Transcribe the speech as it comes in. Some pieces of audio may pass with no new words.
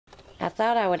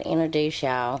thought I would introduce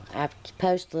y'all. I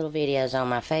post little videos on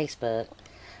my Facebook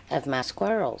of my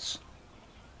squirrels.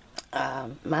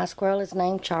 My squirrel is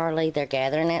named Charlie. They're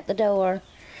gathering at the door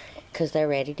because they're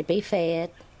ready to be fed.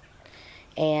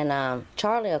 And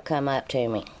Charlie will come up to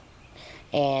me.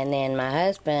 And then my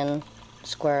husband,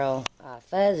 squirrel,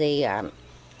 Fuzzy,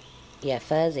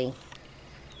 Fuzzy,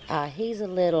 he's a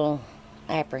little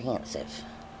apprehensive.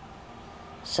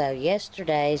 So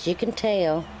yesterday, as you can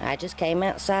tell, I just came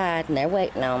outside and they're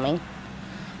waiting on me.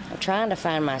 I'm trying to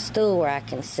find my stool where I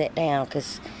can sit down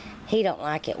because he don't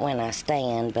like it when I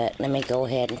stand, but let me go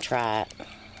ahead and try it.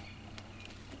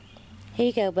 Here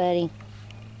you go, buddy.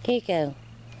 Here you go.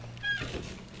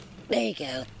 There you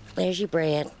go. There's your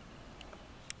bread.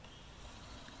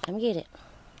 Come get it.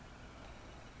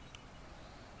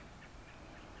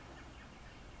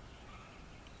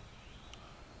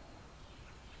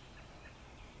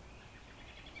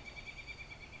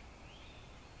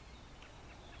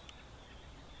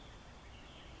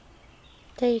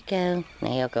 There you go. Now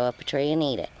he'll go up a tree and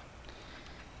eat it.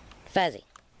 Fuzzy.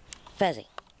 Fuzzy.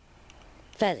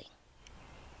 Fuzzy.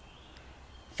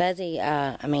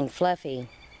 Fluffy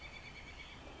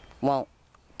won't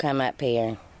come up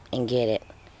here and get it.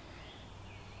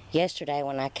 Yesterday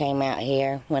when I came out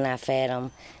here, when I fed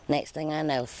them, next thing I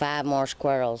know, 5 more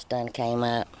squirrels done came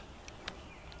up.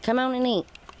 Come on and eat.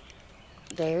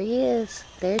 There he is.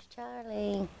 There's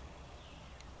Charlie.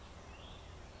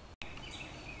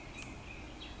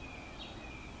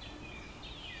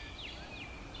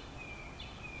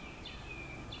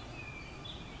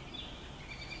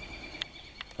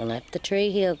 And up the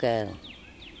tree he'll go.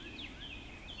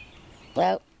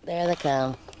 Well, there they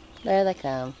come. There they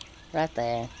come. Right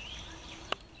there.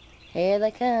 Here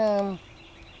they come.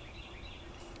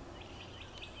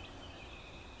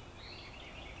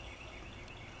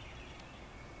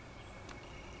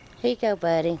 Here you go,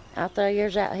 buddy. I'll throw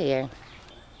yours out here.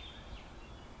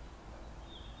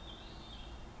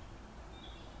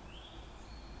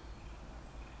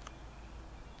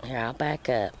 Here, I'll back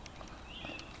up.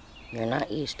 You're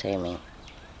not used to me.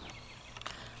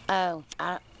 Oh,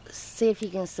 see if you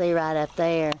can see right up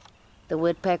there, the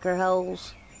woodpecker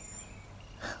holes.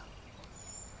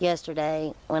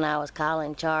 Yesterday, when I was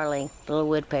calling Charlie, the little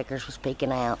woodpeckers was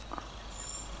peeking out.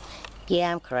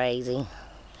 Yeah, I'm crazy.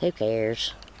 Who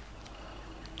cares?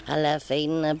 I love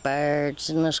feeding the birds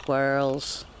and the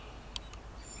squirrels.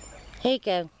 Here you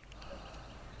go.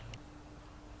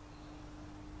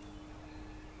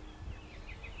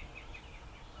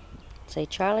 See,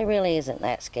 Charlie really isn't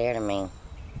that scared of me.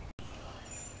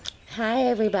 Hi,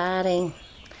 everybody.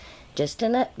 Just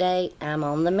an update. I'm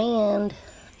on the mend.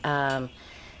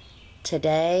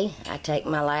 Today, I take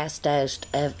my last dose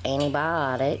of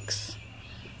antibiotics.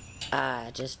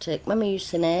 I just took my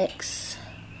Mucinex.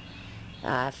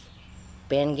 I've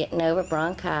been getting over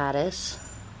bronchitis.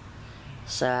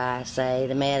 So I say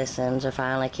the medicines are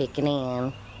finally kicking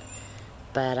in.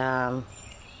 But,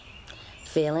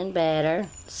 feeling better,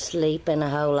 sleeping a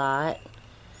whole lot.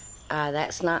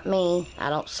 That's not me. I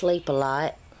don't sleep a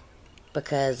lot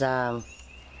because I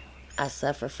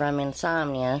suffer from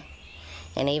insomnia.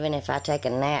 And even if I take a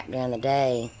nap during the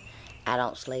day, I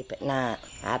don't sleep at night.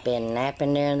 I've been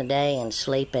napping during the day and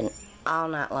sleeping all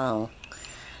night long.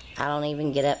 I don't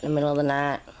even get up in the middle of the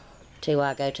night till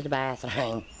I go to the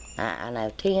bathroom. I know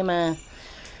TMI,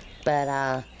 but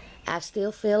I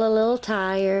still feel a little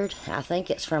tired. I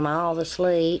think it's from all the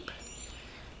sleep.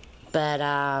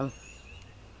 But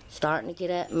starting to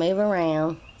get up and move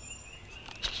around.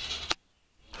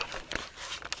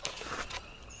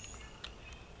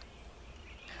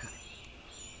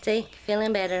 See,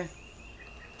 feeling better.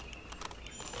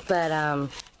 But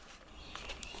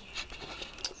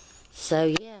so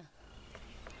yeah.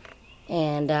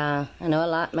 And I know a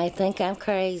lot may think I'm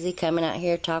crazy coming out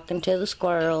here talking to the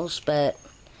squirrels, but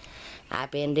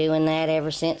I've been doing that ever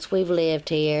since we've lived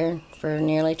here for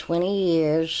nearly 20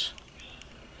 years.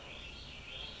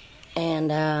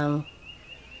 And I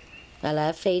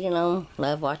love feeding them,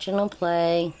 love watching them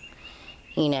play.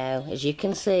 You know, as you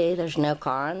can see, there's no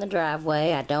car in the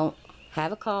driveway. I don't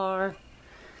have a car.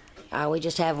 We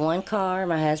just have one car.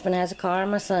 My husband has a car,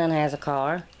 my son has a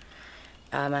car.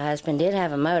 My husband did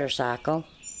have a motorcycle,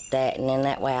 and then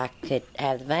that way I could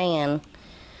have the van.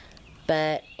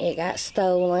 But it got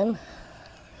stolen.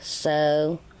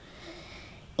 So,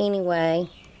 anyway,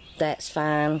 that's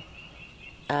fine.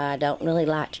 I don't really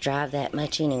like to drive that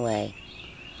much anyway.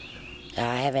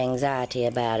 I have anxiety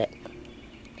about it.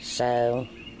 So,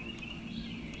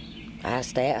 I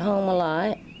stay at home a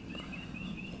lot.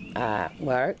 I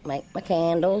work, make my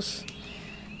candles.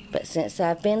 But since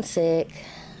I've been sick,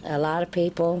 a lot of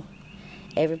people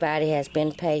everybody has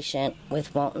been patient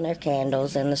with wanting their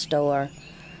candles in the store,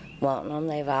 wanting them.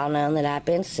 They've all known that I've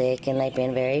been sick, and they've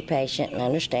been very patient and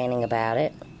understanding about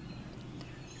it.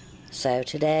 So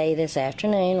today, this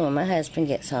afternoon, when my husband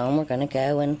gets home, we're going to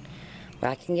go and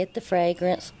I can get the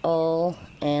fragrance oil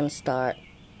and start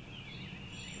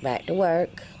back to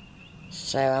work.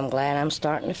 So I'm glad I'm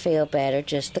starting to feel better.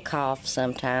 Just the cough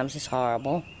sometimes is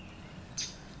horrible.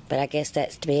 But I guess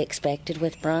that's to be expected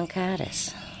with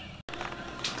bronchitis.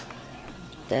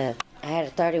 I had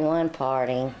a 31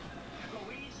 party,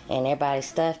 and everybody's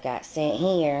stuff got sent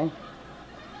here.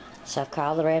 So I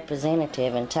called the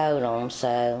representative and told them.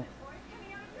 So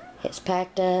it's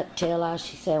packed up till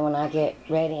she said when I get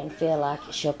ready and feel like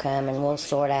it, she'll come and we'll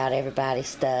sort out everybody's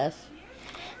stuff.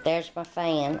 There's my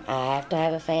fan. I have to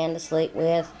have a fan to sleep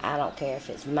with. I don't care if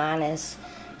it's minus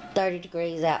 30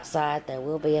 degrees outside, there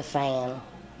will be a fan.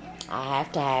 I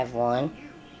have to have one.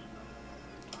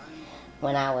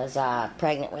 When I was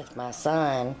pregnant with my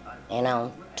son and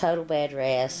on total bed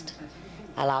rest,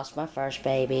 I lost my first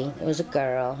baby. It was a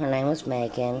girl. Her name was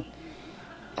Megan.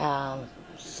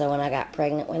 So when I got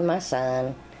pregnant with my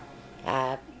son,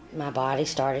 my body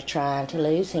started trying to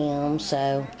lose him,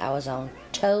 so I was on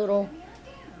total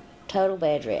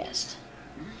bed rest.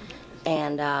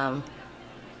 And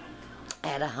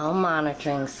had a home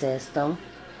monitoring system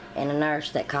and a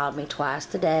nurse that called me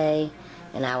twice a day,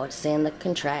 and I would send the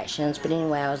contractions. But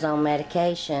anyway, I was on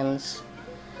medications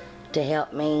to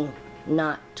help me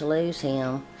not to lose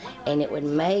him, and it would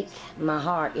make your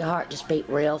heart just beat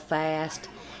real fast,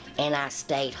 and I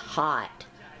stayed hot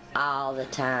all the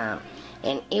time.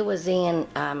 And it was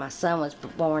my son was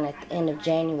born at the end of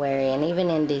January, and even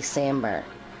in December,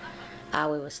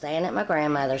 we was staying at my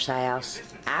grandmother's house.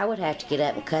 I would have to get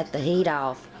up and cut the heat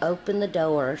off, open the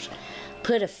doors,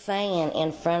 put a fan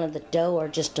in front of the door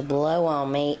just to blow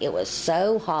on me. It was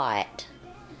so hot.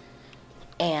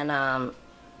 And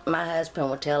my husband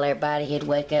would tell everybody he'd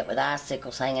wake up with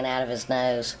icicles hanging out of his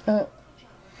nose.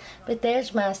 But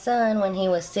there's my son when he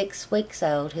was 6 weeks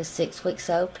old, his 6 weeks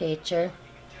old picture.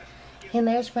 And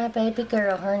there's my baby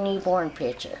girl, her newborn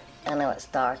picture. I know it's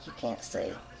dark, you can't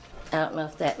see. I don't know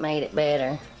if that made it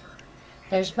better.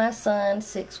 There's my son,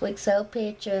 6 weeks old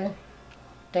picture.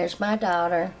 There's my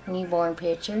daughter, newborn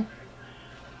picture.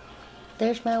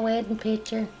 There's my wedding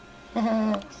picture.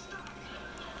 And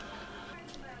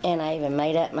I even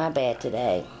made up my bed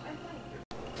today.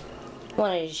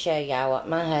 Wanted to show y'all what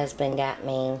my husband got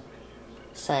me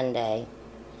Sunday.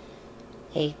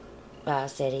 He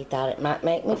said he thought it might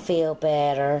make me feel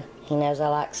better. He knows I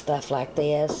like stuff like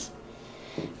this.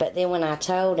 But then when I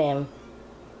told him,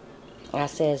 I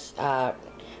says,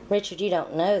 Richard, you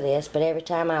don't know this, but every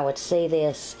time I would see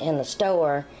this in the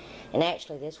store, and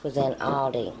actually this was in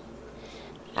Aldi,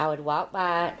 I would walk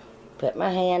by it, put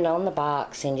my hand on the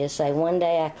box, and just say, one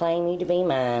day I claim you to be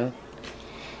mine.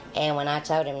 And when I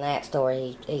told him that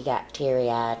story, he got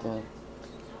teary-eyed and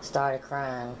started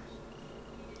crying.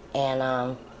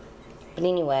 And, but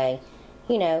anyway,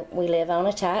 you know, we live on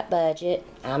a tight budget.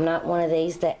 I'm not one of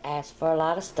these that asks for a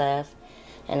lot of stuff,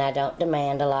 and I don't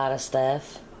demand a lot of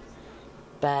stuff.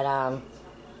 But,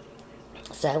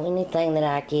 so anything that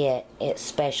I get, it's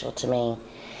special to me,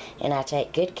 and I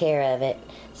take good care of it.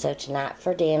 So tonight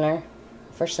for dinner,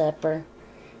 for supper,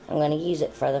 I'm going to use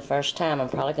it for the first time. I'm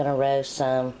probably going to roast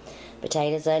some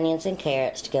potatoes, onions, and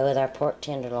carrots to go with our pork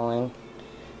tenderloin,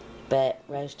 but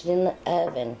roasted in the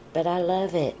oven. But I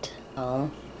love it.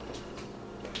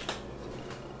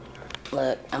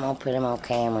 Look, I'm going to put him on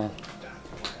camera.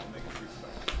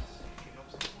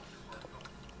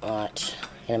 Watch.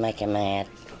 It'll make him mad.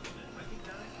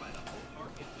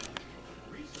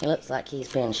 It looks like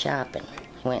he's been shopping.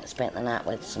 He went and spent the night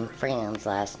with some friends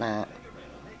last night.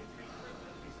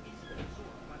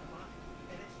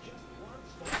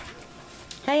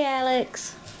 Hey,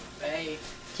 Alex. Hey.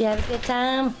 Did you have a good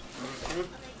time?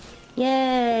 Mm-hmm.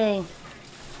 Yay.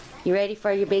 You ready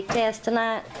for your big test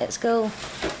tonight at school?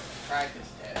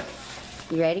 Practice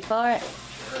test. You ready for it?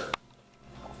 Sure.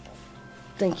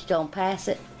 Think you're going to pass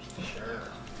it? Sure.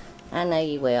 I know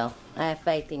you will. I have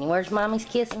faith in you. Where's Mommy's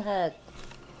kiss and hug?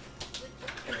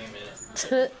 Give me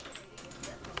a minute.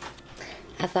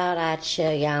 I thought I'd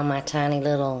show y'all my tiny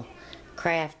little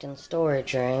craft and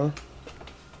storage room.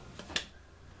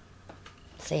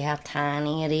 See how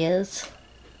tiny it is?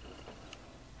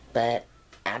 But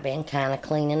I've been kind of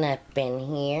cleaning up in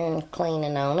here and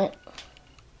cleaning on it.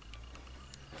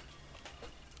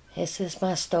 This is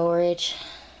my storage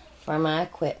for my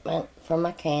equipment, for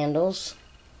my candles.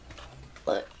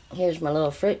 Look, here's my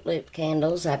little Fruit Loop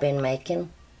candles I've been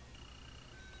making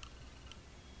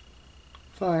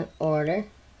for an order.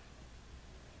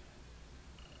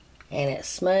 And it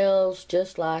smells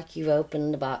just like you've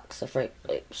opened a box of Fruit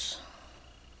Loops.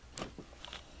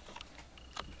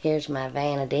 Here's my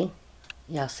vanity.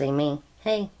 Y'all see me?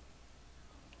 Hey.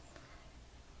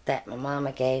 That my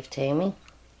mama gave to me.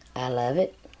 I love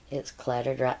it. It's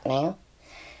cluttered right now.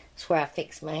 It's where I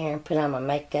fix my hair and put on my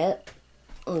makeup.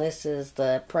 And this is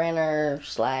the printer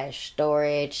slash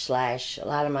storage slash a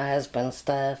lot of my husband's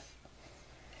stuff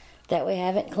that we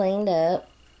haven't cleaned up.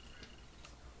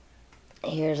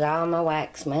 Here's all my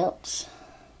wax melts.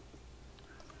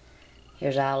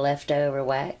 Here's all leftover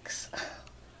wax.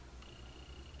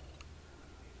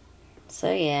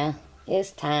 So yeah,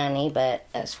 it's tiny, but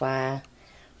that's why I'm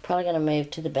probably going to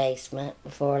move to the basement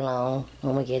before long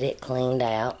when we get it cleaned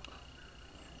out.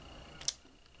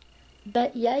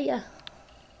 But yeah.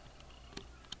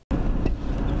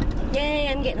 Yay,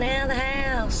 I'm getting out of the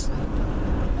house.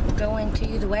 Going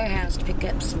to the warehouse to pick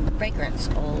up some fragrance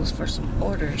oils for some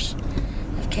orders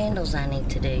of candles I need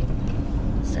to do.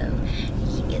 So,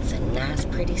 it's a nice,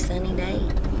 pretty sunny day.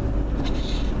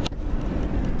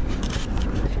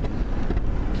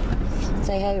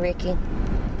 Say hey, Ricky.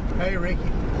 Hey, Ricky.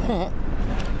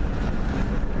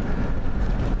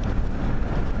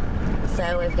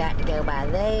 So we've got to go by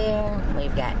there.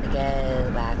 We've got to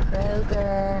go by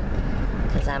Kroger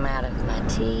because I'm out of my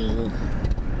tea.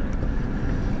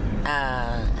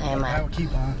 I have a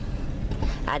coupon.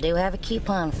 I do have a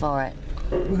coupon for it.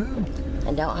 Woohoo!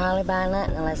 And don't hardly buy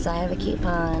nothing unless I have a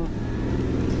coupon.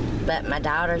 But my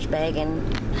daughter's begging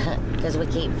because we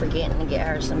keep forgetting to get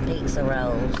her some pizza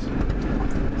rolls.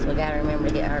 So we gotta remember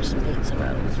to get her some pizza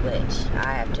rolls, which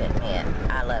I have to admit,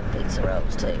 I love pizza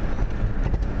rolls too.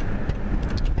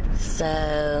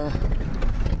 So,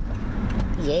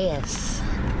 yes.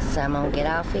 So I'm gonna get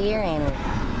off here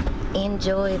and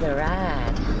enjoy the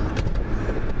ride.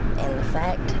 And the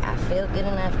fact I feel good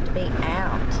enough to be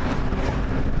out.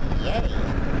 Yay.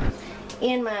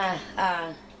 In my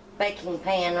baking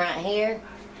pan right here,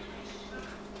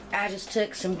 I just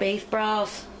took some beef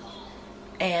broth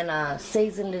and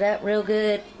seasoned it up real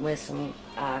good with some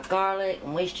garlic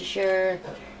and Worcestershire,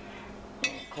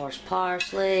 and of course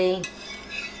parsley,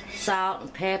 salt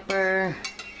and pepper,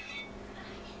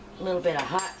 a little bit of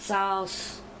hot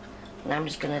sauce. And I'm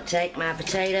just going to take my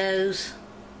potatoes,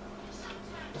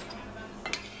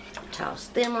 toss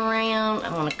them around.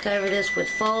 I'm going to cover this with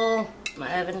foil.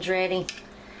 My oven's ready.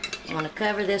 I'm going to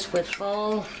cover this with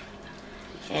foil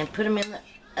and put them in the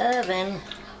oven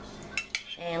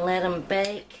and let them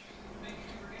bake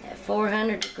at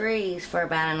 400 degrees for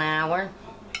about an hour.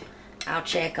 I'll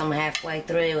check them halfway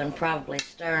through and probably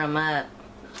stir them up.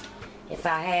 I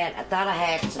thought I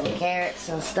had some carrots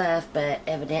and stuff, but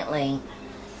evidently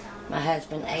my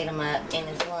husband ate them up in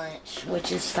his lunch,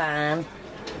 which is fine.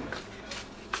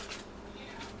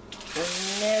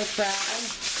 No problem.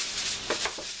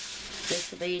 This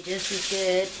will be just as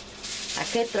good. I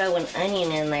could throw an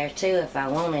onion in there too if I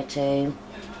wanted to.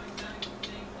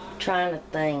 Trying to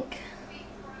think.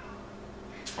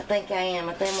 I think I am.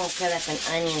 I think I'm going to cut up an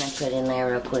onion and put in there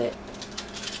real quick.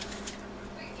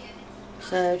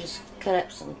 So just cut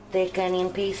up some thick onion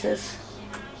pieces.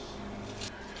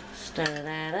 Stir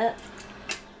that up.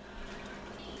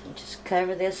 And just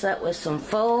cover this up with some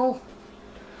foil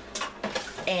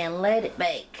and let it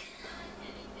bake.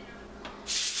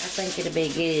 I think it'll be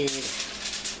good.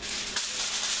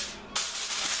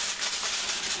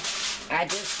 I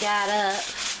just got up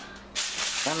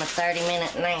from a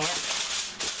 30-minute nap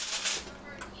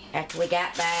after we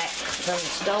got back from the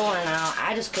store and all.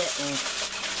 I just couldn't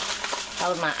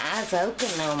hold my eyes open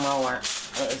no more.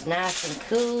 It was nice and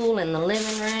cool in the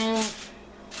living room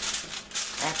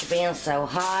after being so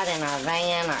hot in our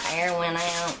van. Our air went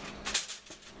out.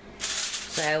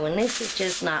 So, and this is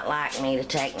just not like me to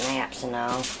take naps and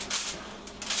all.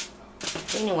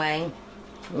 Anyway,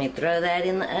 let me throw that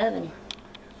in the oven.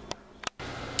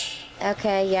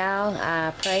 Okay, y'all,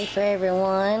 I pray for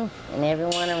everyone and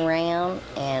everyone around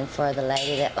and for the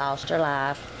lady that lost her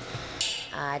life.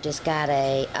 I just got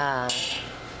a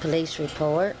police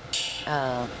report.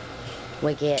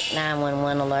 We get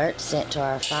 911 alerts sent to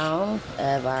our phone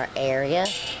of our area.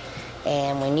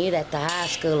 And we knew that the high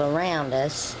school around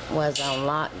us was on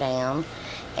lockdown.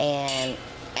 And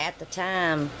at the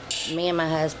time, me and my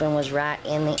husband was right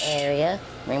in the area.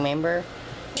 Remember?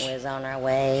 We was on our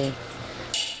way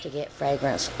to get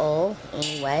fragrance oil.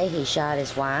 Anyway, he shot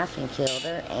his wife and killed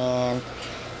her. And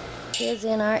he's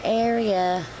in our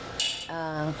area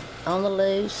on the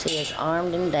loose. He is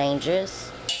armed and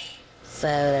dangerous. So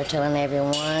they're telling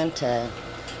everyone to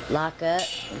lock up,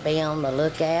 be on the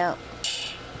lookout.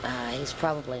 He's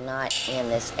probably not in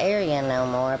this area no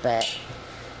more, but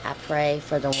I pray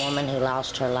for the woman who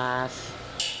lost her life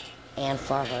and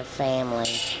for her family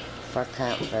for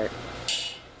comfort.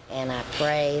 And I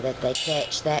pray that they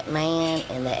catch that man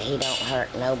and that he don't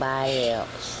hurt nobody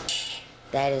else.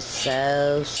 That is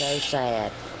so, so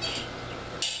sad.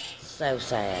 So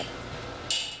sad.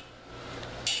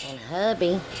 And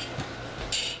hubby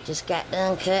just got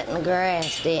done cutting the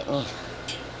grass, didn't you?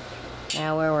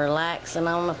 Now we're relaxing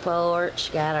on the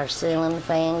porch, got our ceiling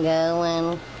fan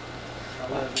going. I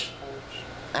love this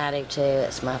porch. I do too,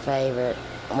 it's my favorite.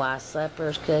 While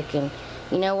supper's cooking.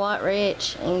 You know what,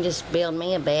 Rich? You can just build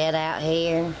me a bed out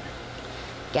here.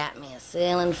 Got me a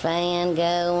ceiling fan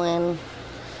going.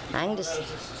 I can just...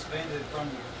 suspended from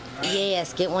the...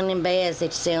 Yes, get one of them beds that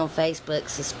you see on Facebook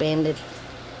suspended.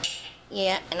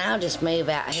 Yeah, and I'll just move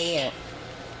out here.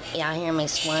 Y'all hear me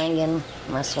swinging?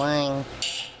 My swing.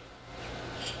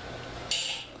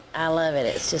 I love it.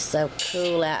 It's just so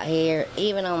cool out here.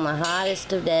 Even on the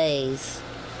hottest of days.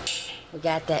 We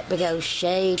got that big old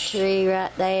shade tree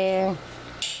right there.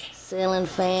 Ceiling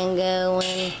fan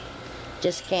going.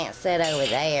 Just can't sit over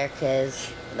there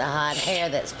because the hot air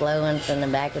that's blowing from the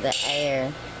back of the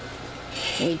air.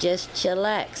 We just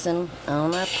chillaxing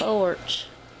on our porch.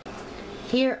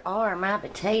 Here are my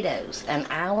potatoes an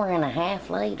hour and a half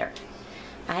later.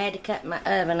 I had to cut my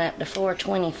oven up to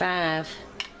 425.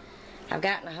 I've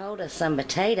gotten a hold of some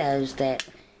potatoes that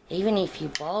even if you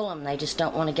boil them, they just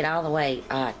don't want to get all the way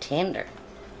tender.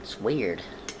 It's weird.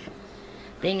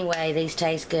 But anyway, these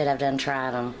taste good. I've done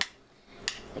tried them.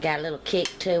 They got a little kick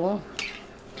to them.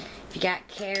 If you got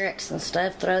carrots and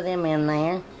stuff, throw them in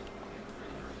there.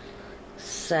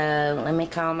 So, let me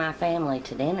call my family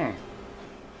to dinner.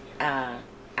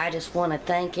 I just want to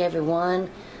thank everyone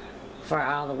for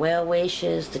all the well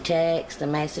wishes, the texts, the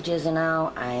messages and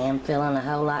all. I am feeling a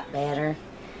whole lot better.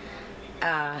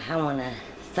 I want to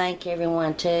thank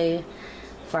everyone too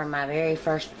for my very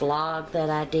first vlog that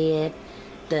I did.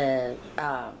 The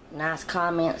nice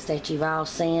comments that you've all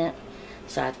sent.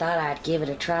 So I thought I'd give it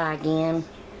a try again.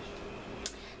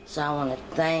 So I want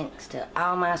to thanks to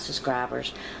all my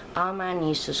subscribers, all my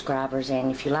new subscribers,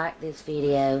 and if you like this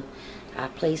video,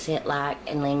 please hit like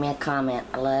and leave me a comment.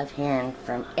 I love hearing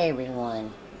from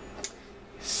everyone.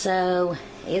 So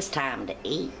it's time to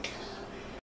eat.